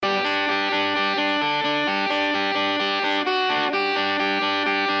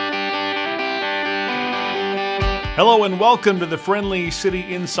Hello and welcome to the Friendly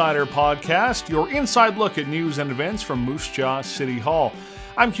City Insider Podcast, your inside look at news and events from Moose Jaw City Hall.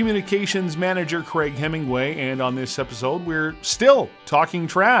 I'm Communications Manager Craig Hemingway, and on this episode, we're still talking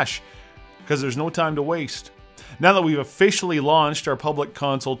trash because there's no time to waste. Now that we've officially launched our public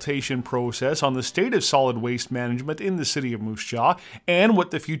consultation process on the state of solid waste management in the city of Moose Jaw and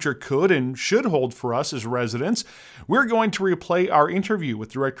what the future could and should hold for us as residents, we're going to replay our interview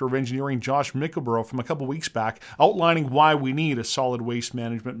with Director of Engineering Josh Mickleborough from a couple weeks back, outlining why we need a solid waste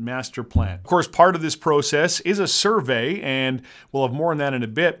management master plan. Of course, part of this process is a survey, and we'll have more on that in a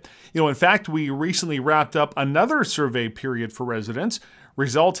bit. In fact, we recently wrapped up another survey period for residents.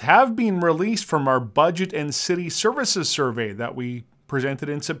 Results have been released from our Budget and City Services survey that we presented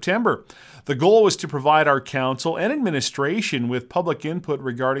in September. The goal was to provide our council and administration with public input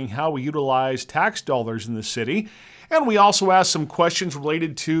regarding how we utilize tax dollars in the city, and we also asked some questions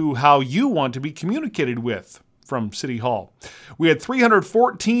related to how you want to be communicated with from City Hall. We had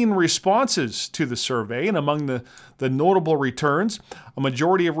 314 responses to the survey, and among the notable returns, a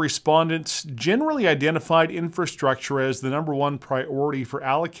majority of respondents generally identified infrastructure as the number one priority for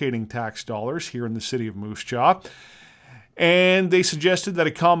allocating tax dollars here in the city of Moose Jaw. And they suggested that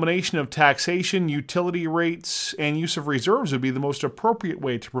a combination of taxation, utility rates, and use of reserves would be the most appropriate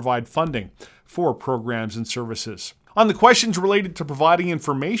way to provide funding for programs and services. On the questions related to providing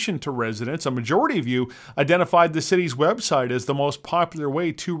information to residents, a majority of you identified the city's website as the most popular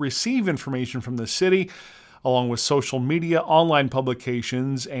way to receive information from the city, along with social media, online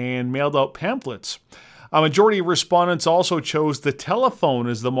publications, and mailed out pamphlets. A majority of respondents also chose the telephone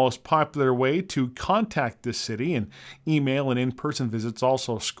as the most popular way to contact the city, and email and in-person visits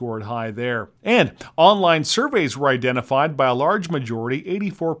also scored high there. And online surveys were identified by a large majority,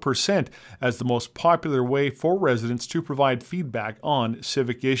 84%, as the most popular way for residents to provide feedback on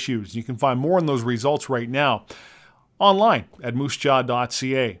civic issues. You can find more on those results right now online at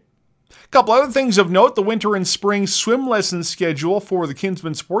moosejaw.ca. A couple other things of note: the winter and spring swim lesson schedule for the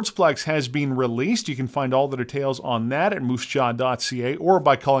Kinsman Sportsplex has been released. You can find all the details on that at moosejaw.ca or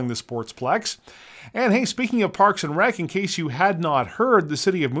by calling the Sportsplex. And hey, speaking of Parks and Rec, in case you had not heard, the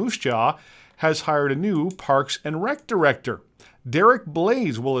city of Moose Jaw has hired a new Parks and Rec director. Derek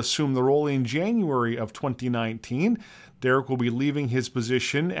Blaze will assume the role in January of 2019. Derek will be leaving his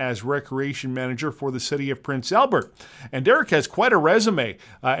position as recreation manager for the city of Prince Albert. And Derek has quite a resume,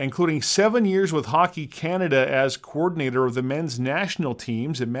 including 7 years with Hockey Canada as coordinator of the men's national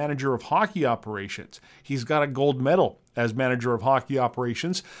teams and manager of hockey operations. He's got a gold medal as manager of hockey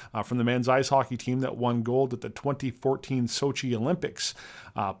operations from the men's ice hockey team that won gold at the 2014 Sochi Olympics,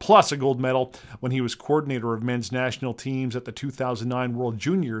 plus a gold medal when he was coordinator of men's national teams at the 2009 World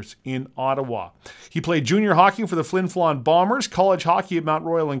Juniors in Ottawa. He played junior hockey for the Flin Flon Bombers, college hockey at Mount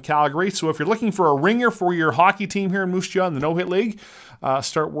Royal in Calgary. So if you're looking for a ringer for your hockey team here in Moose Jaw in the No Hit League,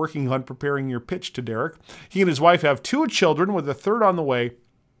 start working on preparing your pitch to Derek. He and his wife have 2 children with a third on the way,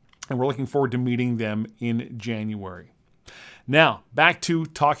 and we're looking forward to meeting them in January. Now, back to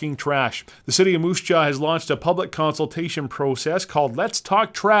talking trash. The city of Moose Jaw has launched a public consultation process called Let's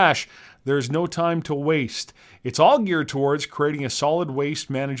Talk Trash. There's no time to waste. It's all geared towards creating a solid waste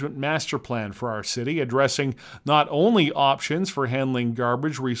management master plan for our city, addressing not only options for handling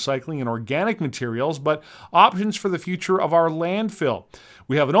garbage, recycling, and organic materials, but options for the future of our landfill.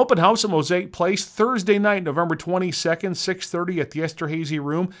 We have an open house at Mosaic Place Thursday night, November 22nd, 6:30 at the Esterhazy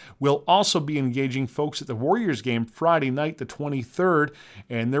Room. We'll also be engaging folks at the Warriors game Friday night, the 23rd,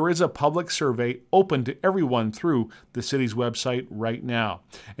 and there is a public survey open to everyone through the city's website right now.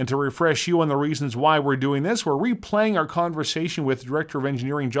 And to refresh you on the reasons why we're doing this, we're replaying our conversation with Director of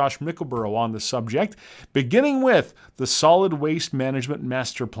Engineering Josh Mickleborough on the subject, beginning with the Solid Waste Management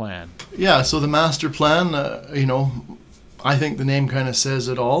Master Plan. Yeah, so the master plan, I think the name kind of says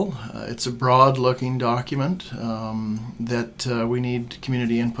it all. It's a broad-looking document that we need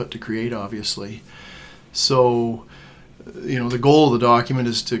community input to create, obviously. So, the goal of the document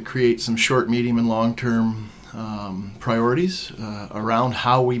is to create some short, medium, and long-term priorities around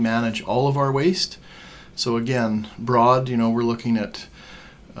how we manage all of our waste. So again, broad, we're looking at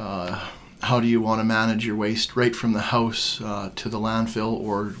how do you want to manage your waste right from the house to the landfill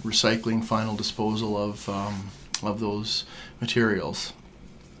or recycling, final disposal of those materials.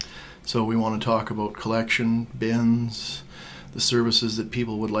 So we want to talk about collection, bins, the services that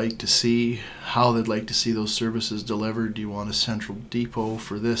people would like to see, how they'd like to see those services delivered. Do you want a central depot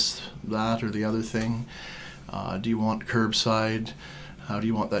for this, that, or the other thing? Do you want curbside? How do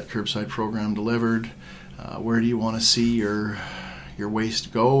you want that curbside program delivered? Where do you want to see your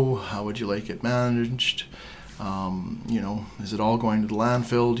waste go? How would you like it managed? Is it all going to the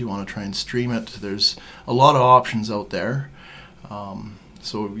landfill? Do you want to try and stream it? There's a lot of options out there.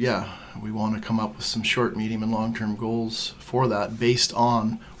 We want to come up with some short, medium, and long-term goals for that based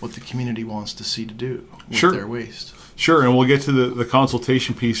on what the community wants to see to do with their waste. Sure, and we'll get to the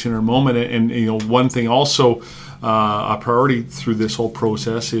consultation piece in a moment. And one thing also, a priority through this whole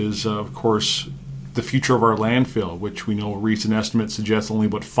process is, of course, the future of our landfill, which we know recent estimates suggest only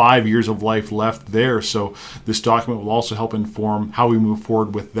about 5 years of life left there. So this document will also help inform how we move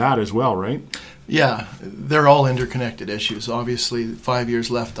forward with that as well, right? Yeah, they're all interconnected issues. Obviously, 5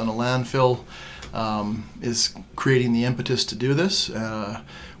 years left on a landfill is creating the impetus to do this.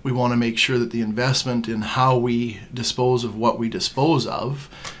 We want to make sure that the investment in how we dispose of what we dispose of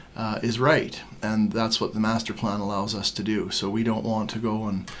is right, and that's what the master plan allows us to do. So we don't want to go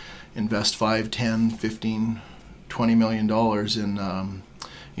and invest $5, $10, $15, $20 million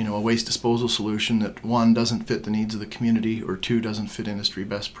in a waste disposal solution that, one, doesn't fit the needs of the community, or two, doesn't fit industry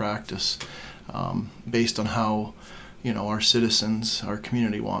best practice, based on how our citizens, our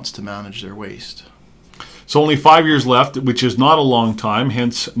community wants to manage their waste. So only 5 years left, which is not a long time,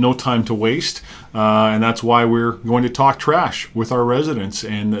 hence no time to waste. And that's why we're going to talk trash with our residents.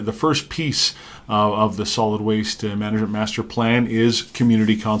 And the first piece of the Solid Waste Management Master Plan is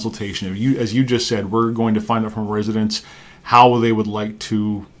community consultation. As you just said, we're going to find out from residents how they would like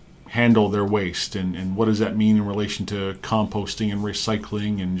to handle their waste, and what does that mean in relation to composting and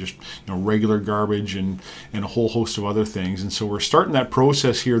recycling and just regular garbage and a whole host of other things. And so we're starting that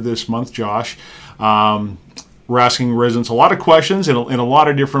process here this month, Josh. We're asking residents a lot of questions in a lot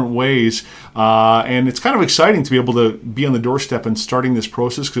of different ways, and it's kind of exciting to be able to be on the doorstep and starting this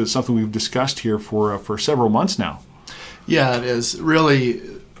process, because it's something we've discussed here for several months now. Yeah, it is. Really,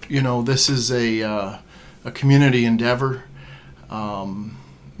 this is a community endeavor.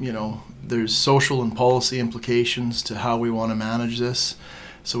 There's social and policy implications to how we want to manage this.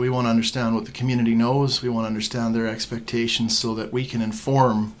 So we want to understand what the community knows. We want to understand their expectations so that we can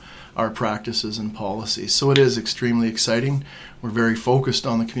inform our practices and policies. So it is extremely exciting. We're very focused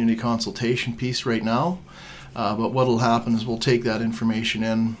on the community consultation piece right now. But what will happen is we'll take that information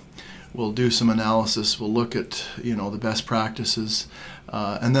in, we'll do some analysis, we'll look at the best practices,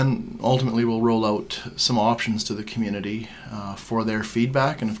 and then ultimately we'll roll out some options to the community for their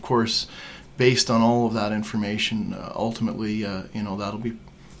feedback. And of course, based on all of that information, ultimately that'll be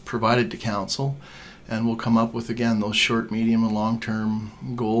provided to council, and we'll come up with, again, those short, medium, and long-term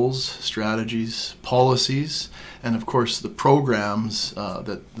goals, strategies, policies, and of course the programs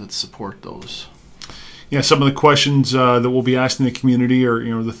that support those. Yeah, some of the questions that we'll be asking the community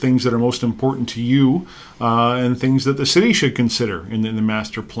are, the things that are most important to you, and things that the city should consider in the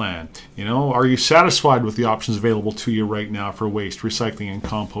master plan. Are you satisfied with the options available to you right now for waste, recycling, and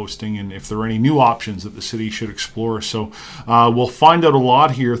composting, and if there are any new options that the city should explore? So we'll find out a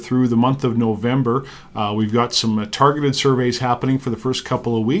lot here through the month of November. We've got some targeted surveys happening for the first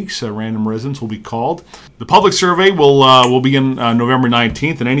couple of weeks. Random residents will be called. The public survey will begin November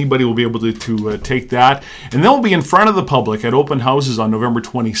 19th, and anybody will be able to take that. And then we'll be in front of the public at open houses on November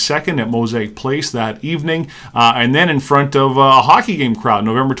 22nd at Mosaic Place that evening, and then in front of a hockey game crowd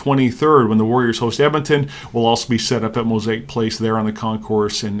November 23rd when the Warriors host Edmonton. We'll also be set up at Mosaic Place there on the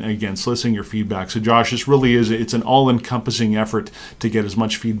concourse, and again, soliciting your feedback. So Josh, this really it's an all-encompassing effort to get as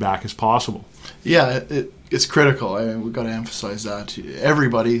much feedback as possible. Yeah, it's critical. We've got to emphasize that.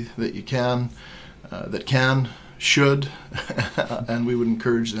 Everybody that you can, should, and we would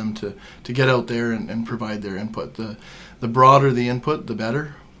encourage them to get out there and provide their input. The broader the input, the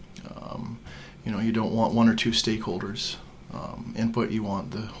better. You don't want one or two stakeholders input. You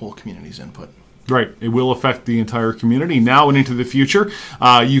want the whole community's input. Right. It will affect the entire community now and into the future.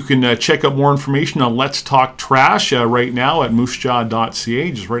 You can check out more information on Let's Talk Trash right now at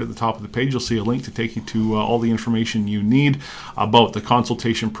moosejaw.ca. Just right at the top of the page, you'll see a link to take you to all the information you need about the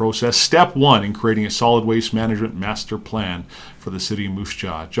consultation process. Step 1 in creating a solid waste management master plan for the city of Moose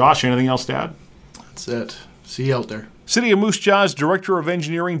Jaw. Josh, anything else to add? That's it. See you out there. City of Moose Jaw's Director of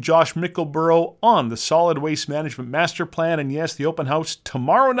Engineering, Josh Mickleborough, on the Solid Waste Management Master Plan. And yes, the open house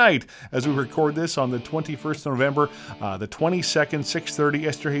tomorrow night as we record this on the 21st of November, the 22nd, 6:30,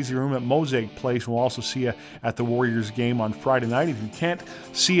 Esterhazy Room at Mosaic Place. We'll also see you at the Warriors game on Friday night. If you can't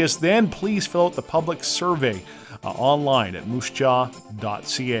see us then, please fill out the public survey online at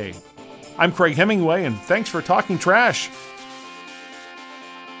moosejaw.ca. I'm Craig Hemingway, and thanks for talking trash.